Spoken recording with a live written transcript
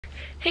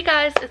Hey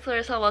guys, it's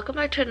Larissa. Welcome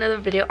back to another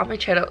video on my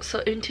channel. So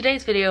in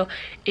today's video,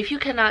 if you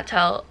cannot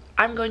tell,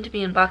 I'm going to be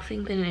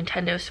unboxing the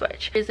Nintendo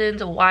Switch.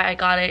 Reasons why I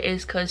got it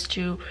is because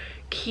to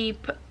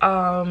keep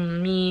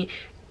me,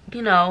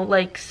 you know,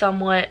 like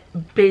somewhat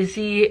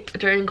busy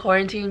during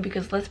quarantine,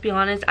 because let's be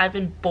honest, I've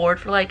been bored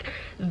for like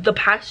the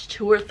past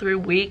 2 or 3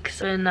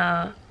 weeks and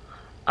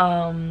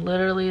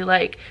literally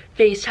like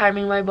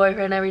FaceTiming my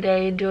boyfriend every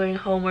day and doing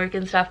homework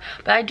and stuff.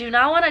 But I do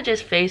not want to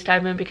just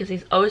FaceTime him because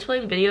he's always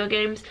playing video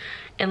games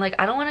and like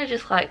I don't want to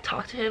just like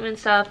talk to him and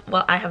stuff.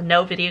 Well, I have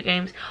no video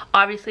games.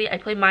 Obviously I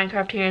play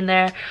Minecraft here and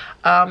there,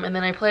 and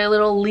then I play a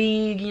little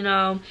League, you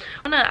know.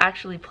 I want to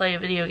actually play a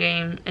video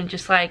game and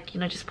just like, you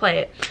know, just play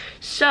it.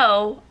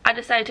 So I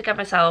decided to get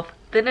myself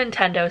the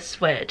Nintendo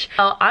Switch.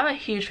 I'm a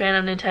huge fan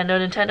of Nintendo.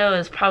 Nintendo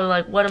is probably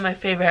like one of my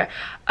favorite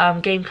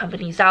game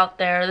companies out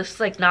there. This is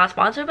like not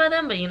sponsored by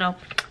them, but you know,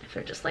 if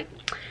they're just like,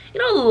 you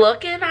know,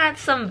 looking at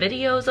some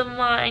videos of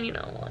mine, you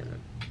know, like,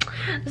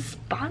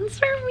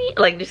 sponsor me,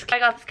 like just I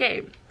got this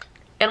game,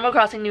 Animal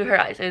Crossing New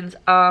Horizons,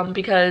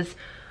 because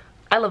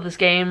I love this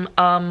game.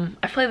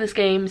 I've played this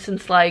game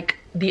since like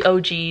the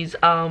OGs.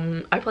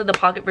 I played the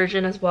pocket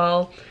version as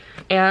well,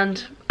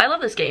 and I love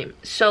this game.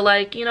 So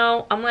like, you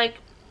know, I'm like,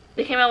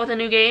 they came out with a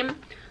new game,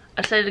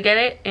 I decided to get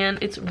it,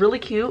 and it's really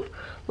cute.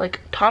 Like,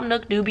 Tom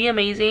Nook do be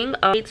amazing.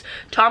 It's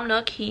Tom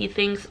Nook. He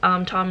thinks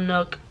Tom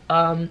Nook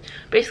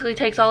basically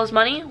takes all his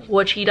money,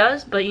 which he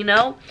does, but you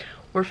know,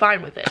 we're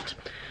fine with it.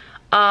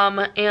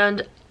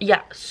 And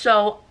yeah,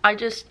 so I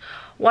just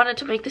wanted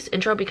to make this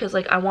intro because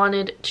like I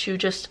wanted to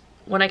just,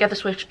 when I get the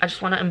Switch, I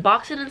just want to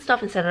unbox it and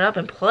stuff and set it up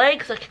and play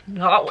because I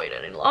cannot wait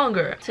any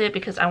longer. That's it,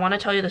 because I want to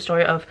tell you the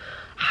story of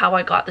how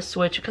I got the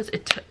Switch, because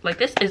it like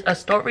this is a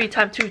story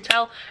time to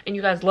tell, and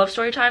you guys love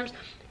story times.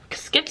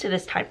 Skip to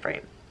this time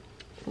frame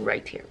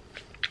right here.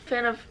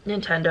 Fan of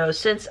Nintendo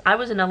since I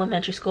was in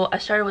elementary school. I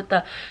started with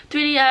the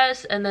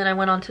 3DS and then I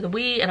went on to the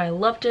Wii and I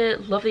loved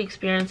it, loved the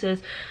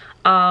experiences.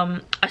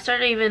 I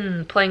started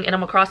even playing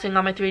Animal Crossing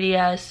on my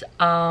 3DS,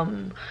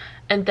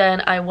 and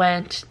then I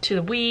went to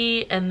the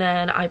Wii, and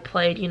then I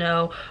played, you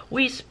know,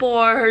 Wii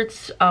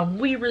Sports,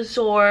 Wii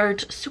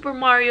Resort, Super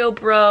Mario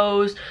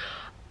Bros,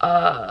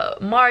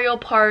 Mario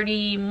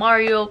Party,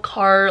 Mario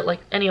Kart, like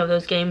any of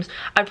those games.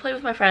 I played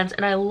with my friends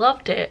and I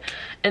loved it.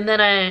 And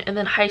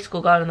then high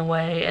school got in the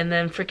way, and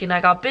then freaking I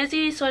got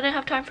busy, so I didn't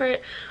have time for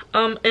it.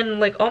 And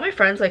like all my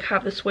friends like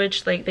have the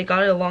Switch, like they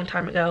got it a long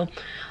time ago.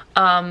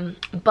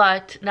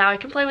 But now I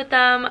can play with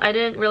them. I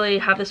didn't really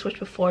have the Switch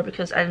before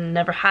because I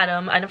never had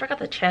them. I never got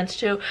the chance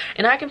to,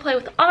 and now I can play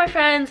with all my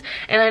friends,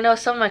 and I know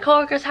some of my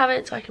coworkers have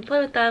it, so I can play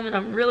with them, and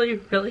I'm really,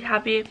 really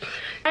happy.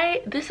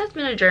 This has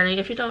been a journey.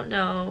 If you don't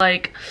know,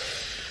 like,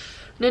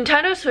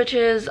 Nintendo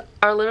Switches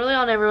are literally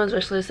on everyone's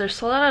wish list. They're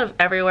sold out of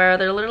everywhere.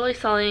 They're literally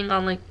selling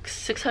on like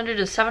 $600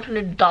 to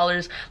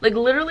 $700. Like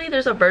literally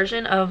there's a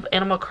version of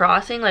Animal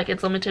Crossing, like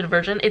its limited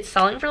version. It's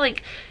selling for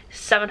like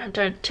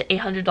 $700 to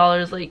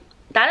 $800. Like,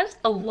 that is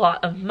a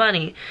lot of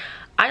money.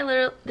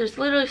 There's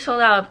literally sold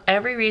out of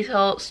every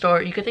retail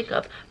store you could think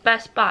of.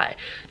 Best Buy,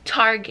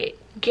 Target,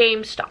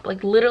 GameStop,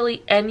 like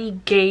literally any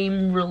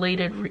game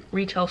related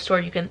retail store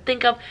you can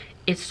think of,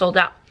 it's sold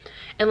out.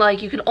 And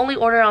like you can only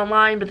order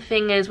online, but the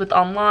thing is with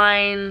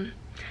online,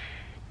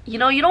 you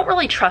know, you don't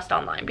really trust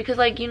online because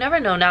like you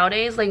never know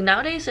nowadays. Like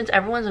nowadays, since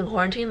everyone's in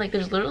quarantine, like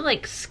there's literally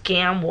like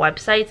scam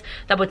websites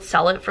that would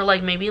sell it for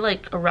like maybe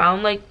like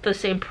around like the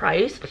same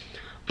price.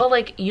 But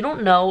like you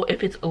don't know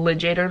if it's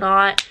legit or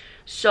not.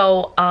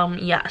 So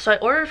yeah, so I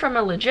ordered from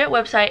a legit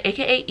website,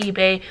 aka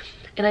eBay,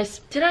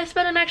 and did I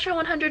spend an extra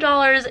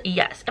 $100?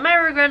 Yes. Am I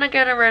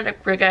gonna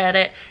regret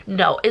it?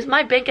 No. Is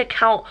my bank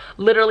account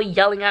literally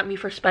yelling at me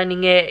for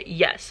spending it?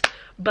 Yes.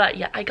 But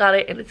yeah, I got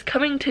it and it's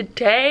coming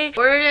today.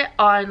 Ordered it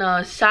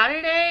on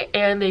Saturday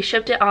and they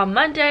shipped it on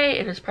Monday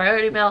and it's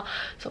priority mail,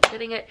 so I'm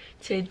getting it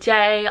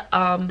today.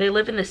 They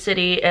live in the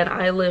city and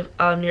I live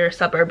near a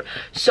suburb,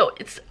 so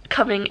it's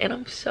coming and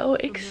I'm so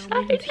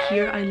excited. It's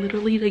here. I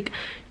literally like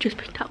just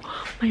picked out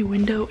my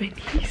window and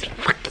he's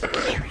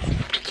fucking here.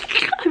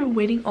 I've been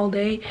waiting all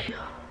day.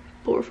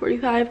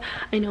 4:45.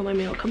 I know my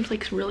mail comes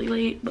like really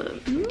late,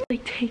 but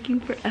like taking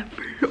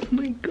forever. Oh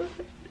my god.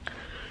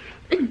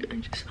 And I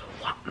just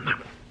want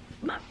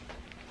my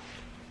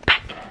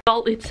package.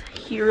 Well, it's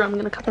here. I'm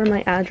gonna cover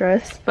my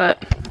address,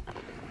 but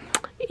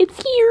it's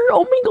here.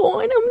 Oh my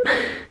god,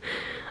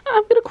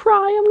 I'm gonna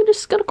cry. I'm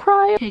just gonna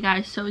cry. Okay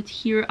guys, so it's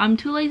here. I'm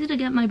too lazy to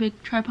get my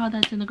big tripod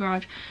that's in the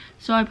garage,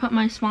 so I put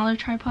my smaller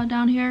tripod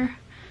down here.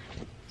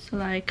 So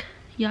like,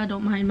 yeah,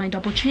 don't mind my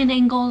double chin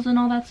angles and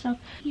all that stuff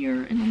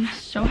here. And I'm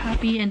so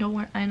happy, and don't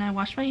worry, and I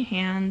washed my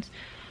hands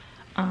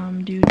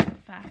due to the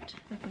fact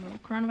that the little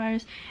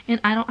coronavirus, and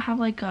I don't have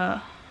like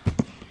a,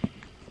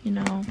 you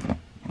know,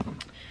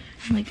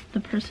 like the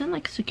person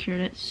like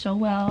secured it so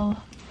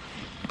well.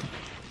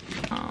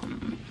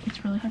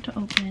 It's really hard to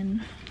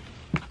open.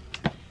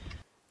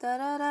 Da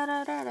da da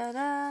da da da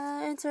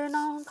da. Insert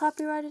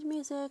non-copyrighted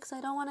music, because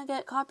I don't want to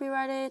get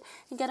copyrighted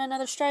and get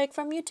another strike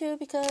from YouTube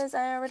because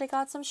I already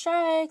got some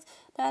strikes.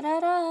 Da da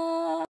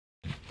da.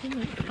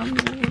 I'm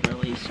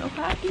really so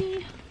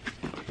happy.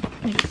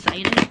 I'm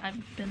excited.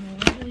 I've been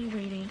literally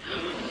waiting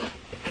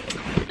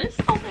this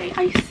all day.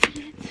 I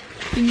see it.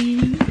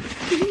 Please.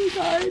 Oh my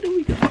god, oh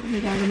my god, oh my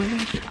god, oh my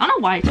god. I don't know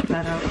why I took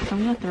that out, so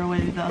I'm gonna throw away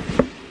the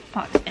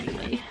box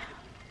anyway.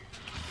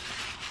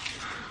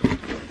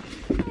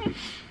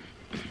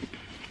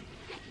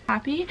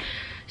 Happy.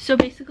 So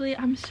basically,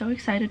 I'm so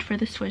excited for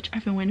the Switch.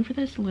 I've been waiting for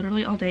this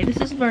literally all day. This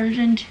is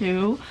version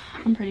 2,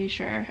 I'm pretty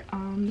sure.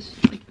 This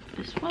is like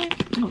this way.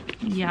 Oh,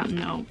 yeah,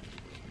 no.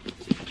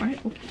 Right?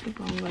 Oh, the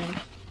wrong way.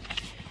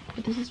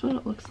 But this is what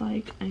it looks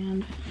like,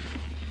 and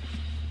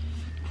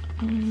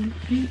let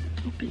me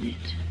open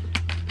it.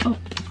 Oh,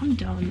 I'm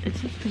done.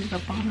 It's like through the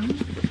bottom.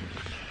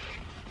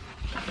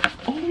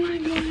 Oh my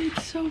god,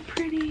 it's so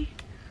pretty.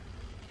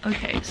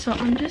 Okay, so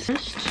I'm just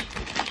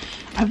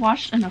I've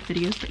watched enough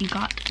videos, but you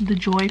got the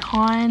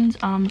Joy-Cons.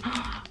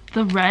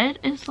 The red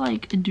is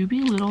like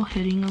doobie little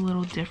hitting a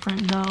little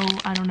different though.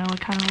 I don't know,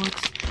 it kind of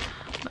looks,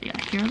 but yeah,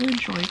 here are the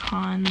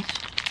Joy-Cons.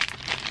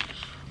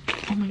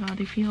 Oh my god,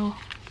 they feel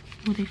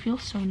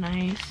so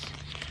nice.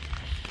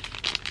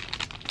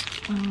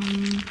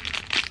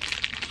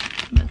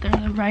 But they're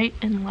the right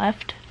and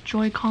left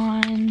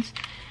Joy-Cons.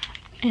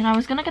 And I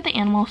was gonna get the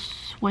Animal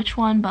Switch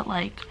one, but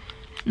like,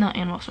 not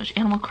Animal Switch,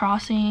 Animal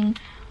Crossing.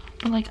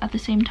 But like at the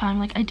same time,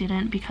 like I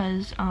didn't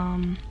because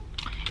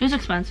it was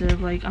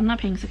expensive. Like I'm not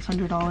paying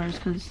 $600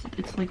 because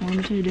it's like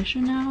limited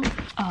edition now.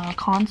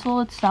 Console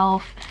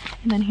itself,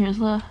 and then here's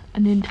a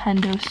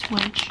Nintendo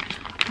Switch.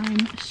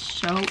 I'm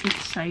so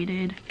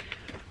excited.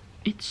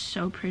 It's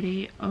so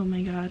pretty. Oh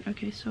my god.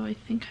 Okay, so I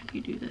think how do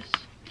you do this?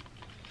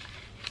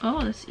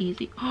 Oh, that's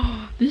easy.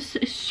 Oh, this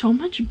is so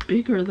much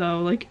bigger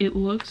though. Like it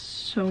looks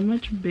so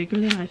much bigger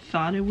than I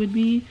thought it would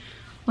be.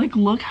 Like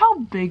look how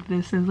big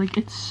this is. Like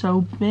it's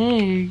so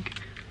big.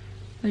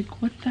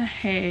 Like what the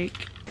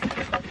heck?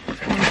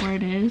 Like where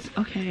it is.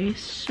 Okay,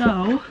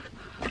 so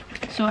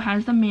it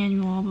has the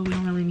manual, but we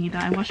don't really need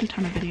that. I watched a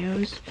ton of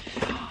videos.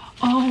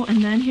 Oh,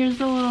 and then here's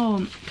the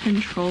little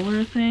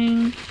controller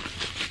thing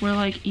where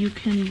like you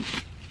can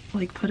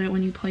like put it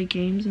when you play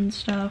games and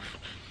stuff.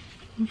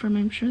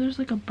 I'm sure there's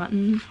like a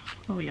button.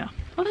 Oh yeah.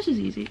 Oh, this is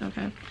easy.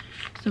 Okay,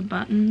 it's a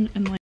button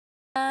and like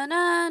na,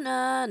 na,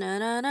 na, na,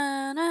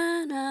 na,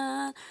 na,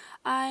 na.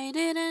 I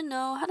didn't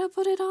know how to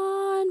put it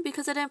on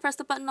because I didn't press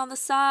the button on the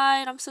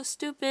side. I'm so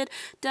stupid.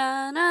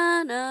 Da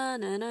na na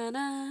na na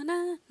na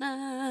na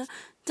na.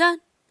 Da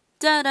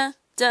da da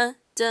da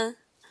da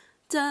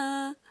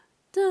da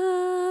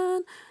da.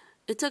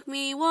 It took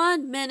me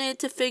 1 minute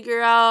to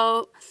figure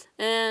out,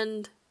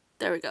 and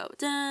there we go.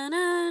 Da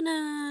na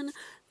na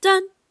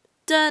dun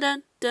dun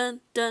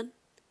dun dun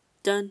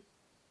dun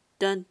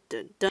dun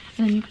dun dun.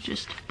 And then you could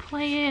just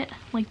play it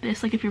like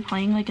this, like if you're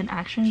playing like an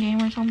action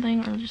game or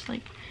something, or just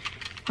like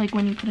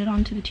when you put it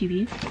onto the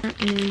TV. There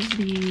is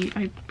the,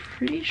 I'm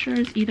pretty sure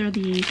it's either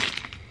the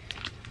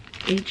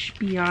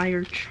HBI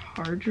or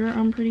charger,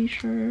 I'm pretty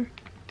sure.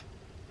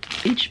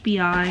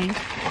 HBI,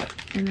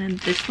 and then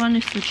this one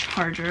is the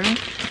charger.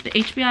 The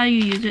HBI,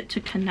 you use it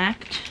to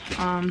connect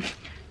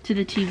to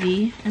the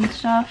TV and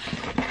stuff.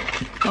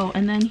 Oh,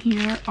 and then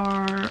here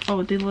are,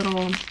 oh, the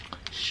little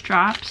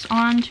straps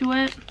onto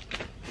it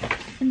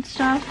and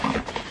stuff.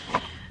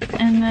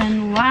 And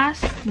then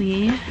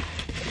lastly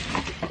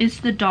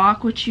is the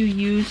dock, which you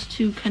use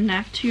to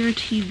connect to your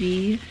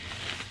TV.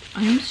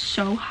 I am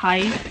so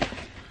hyped.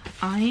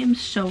 I am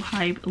so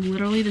hyped.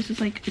 Literally, this is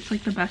like, it's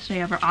like the best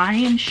day ever. I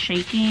am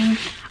shaking.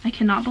 I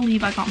cannot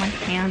believe I got my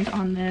hands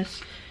on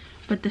this.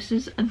 But this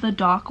is the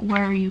dock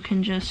where you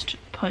can just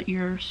put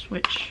your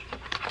Switch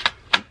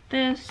like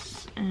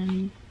this,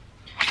 and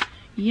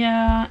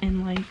yeah,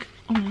 and like,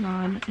 oh my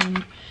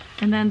god,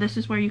 and then this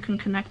is where you can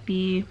connect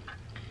the,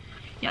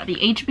 yeah, the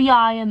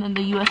HBI and then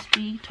the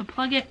USB to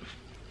plug it.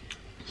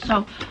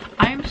 So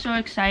I am so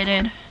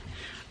excited.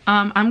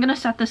 I'm gonna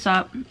set this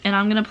up and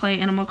I'm gonna play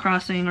Animal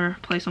Crossing or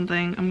play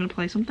something. I'm gonna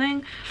play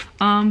something.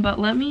 But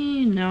let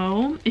me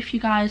know if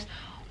you guys.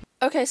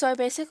 Okay, so I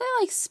basically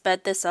like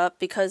sped this up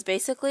because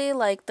basically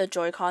like the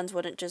Joy-Cons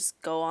wouldn't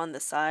just go on the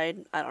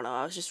side. I don't know,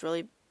 I was just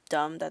really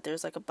dumb that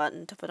there's like a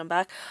button to put them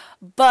back.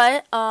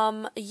 But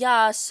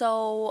yeah,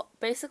 so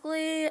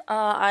basically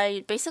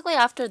I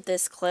after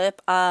this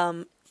clip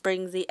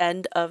brings the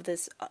end of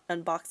this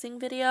unboxing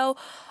video.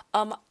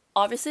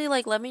 Obviously,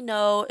 like, let me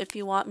know if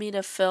you want me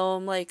to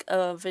film, like,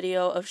 a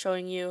video of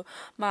showing you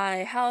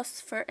my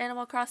house for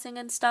Animal Crossing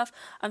and stuff.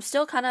 I'm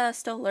still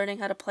learning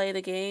how to play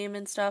the game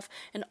and stuff.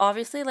 And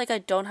obviously, like, I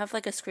don't have,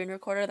 like, a screen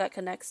recorder that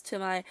connects to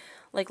my,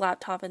 like,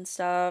 laptop and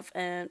stuff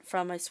and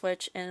from my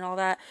Switch and all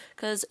that.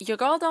 Because your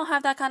girl don't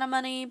have that kind of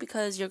money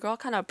because your girl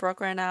kind of broke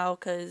right now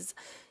because...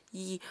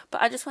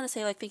 But I just want to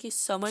say, like, thank you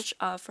so much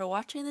for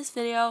watching this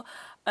video.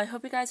 I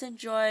hope you guys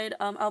enjoyed.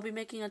 I'll be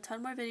making a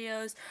ton more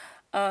videos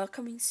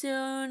coming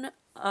soon.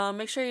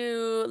 Make sure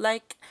you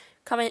like,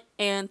 comment,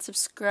 and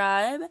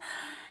subscribe.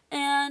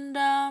 And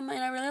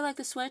I really like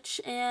the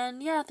Switch.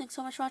 And yeah, thanks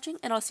so much for watching.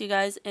 And I'll see you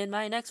guys in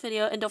my next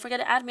video. And don't forget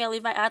to add me. I'll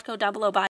leave my ad code down below. Bye.